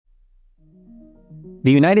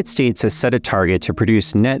The United States has set a target to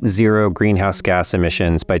produce net zero greenhouse gas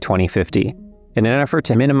emissions by 2050 in an effort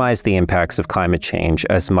to minimize the impacts of climate change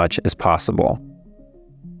as much as possible.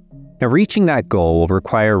 Now, reaching that goal will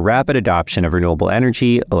require rapid adoption of renewable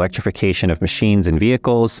energy, electrification of machines and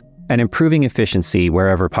vehicles, and improving efficiency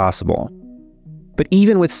wherever possible. But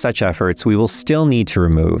even with such efforts, we will still need to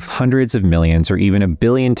remove hundreds of millions or even 1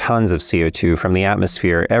 billion tons of CO2 from the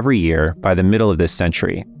atmosphere every year by the middle of this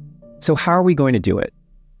century. So how are we going to do it?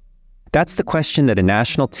 That's the question that a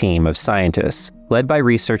national team of scientists, led by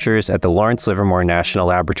researchers at the Lawrence Livermore National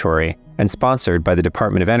Laboratory and sponsored by the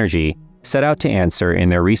Department of Energy, set out to answer in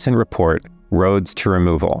their recent report, Roads to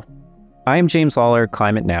Removal. I am James Lawler,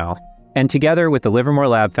 Climate Now, and together with the Livermore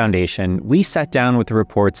Lab Foundation, we sat down with the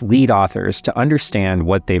report's lead authors to understand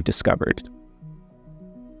what they've discovered.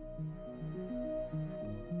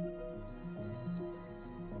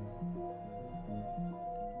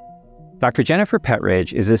 Dr. Jennifer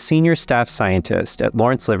Pettridge is a senior staff scientist at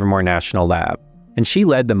Lawrence Livermore National Lab, and she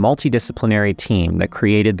led the multidisciplinary team that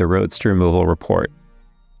created the Roads to Removal report.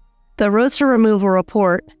 The Roads to Removal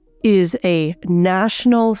report is a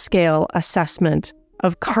national-scale assessment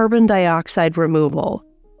of carbon dioxide removal.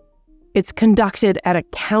 It's conducted at a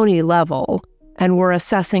county level, and we're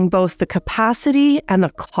assessing both the capacity and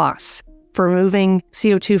the costs for removing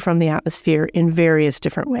CO2 from the atmosphere in various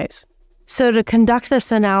different ways. So to conduct this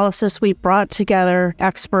analysis, we brought together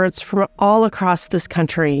experts from all across this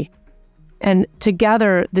country. And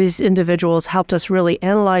together, these individuals helped us really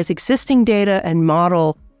analyze existing data and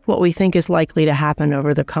model what we think is likely to happen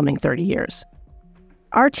over the coming 30 years.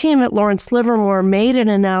 Our team at Lawrence Livermore made an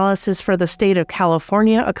analysis for the state of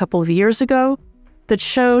California a couple of years ago that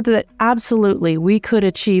showed that absolutely we could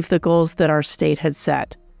achieve the goals that our state had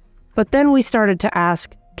set. But then we started to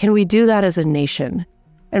ask, can we do that as a nation?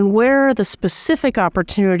 And where are the specific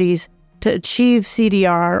opportunities to achieve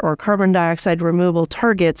CDR or carbon dioxide removal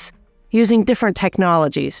targets using different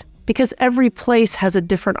technologies? Because every place has a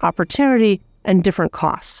different opportunity and different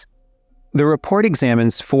costs. The report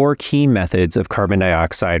examines 4 key methods of carbon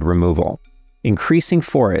dioxide removal: increasing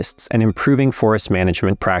forests and improving forest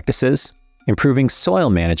management practices, improving soil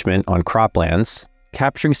management on croplands,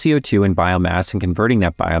 capturing CO2 in biomass and converting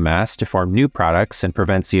that biomass to form new products and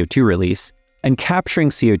prevent CO2 release, and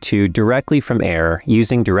capturing CO2 directly from air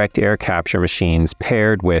using direct air capture machines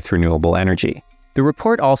paired with renewable energy. The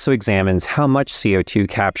report also examines how much CO2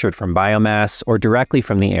 captured from biomass or directly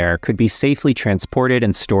from the air could be safely transported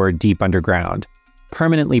and stored deep underground,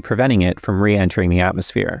 permanently preventing it from re-entering the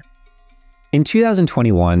atmosphere. In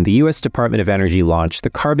 2021, the U.S. Department of Energy launched the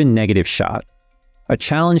Carbon Negative Shot, a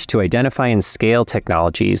challenge to identify and scale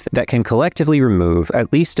technologies that can collectively remove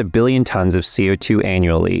at least 1 billion tons of CO2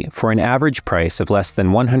 annually for an average price of less than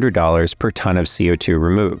 $100 per ton of CO2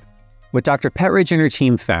 removed. What Dr. Pettridge and her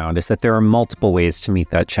team found is that there are multiple ways to meet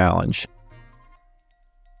that challenge.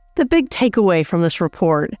 The big takeaway from this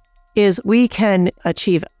report is we can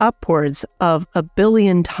achieve upwards of 1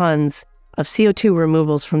 billion tons of CO2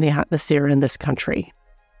 removals from the atmosphere in this country.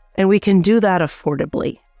 And we can do that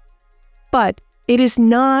affordably. But it is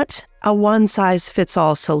not a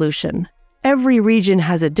one-size-fits-all solution. Every region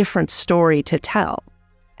has a different story to tell.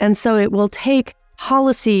 And so it will take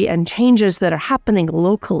policy and changes that are happening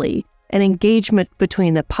locally and engagement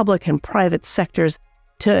between the public and private sectors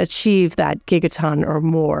to achieve that gigaton or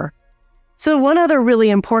more. So one other really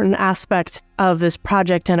important aspect of this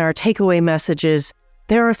project and our takeaway message is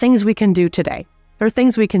there are things we can do today. There are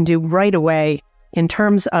things we can do right away in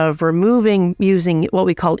terms of removing using what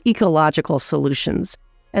we call ecological solutions.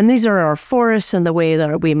 And these are our forests and the way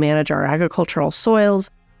that we manage our agricultural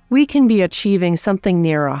soils. We can be achieving something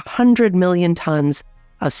near 100 million tons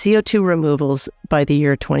of CO2 removals by the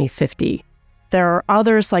year 2050. There are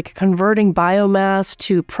others like converting biomass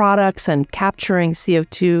to products and capturing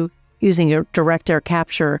CO2 using a direct air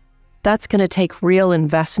capture. That's going to take real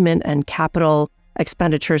investment and capital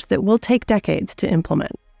expenditures that will take decades to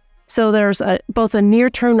implement. So there's both a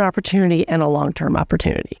near-term opportunity and a long-term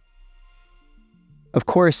opportunity. Of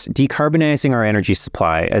course, decarbonizing our energy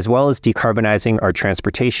supply, as well as decarbonizing our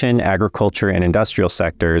transportation, agriculture, and industrial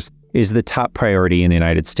sectors, is the top priority in the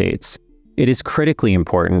United States. It is critically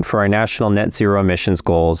important for our national net zero emissions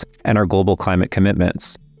goals and our global climate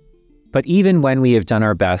commitments. But even when we have done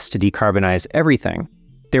our best to decarbonize everything,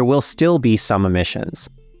 there will still be some emissions.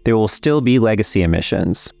 There will still be legacy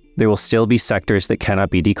emissions. There will still be sectors that cannot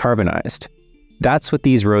be decarbonized. That's what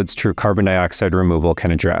these roads to carbon dioxide removal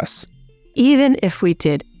can address. Even if we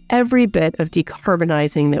did every bit of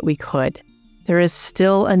decarbonizing that we could, there is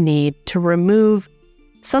still a need to remove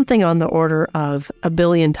something on the order of 1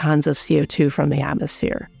 billion tons of CO2 from the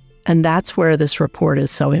atmosphere. And that's where this report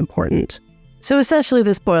is so important. So essentially,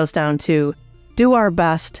 this boils down to do our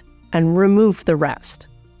best and remove the rest.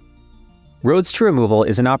 Roads to Removal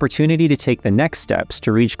is an opportunity to take the next steps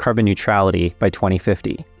to reach carbon neutrality by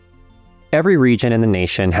 2050. Every region in the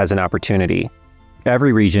nation has an opportunity.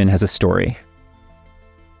 Every region has a story.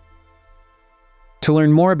 To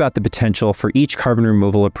learn more about the potential for each carbon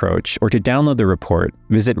removal approach or to download the report,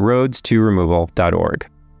 visit roads2removal.org.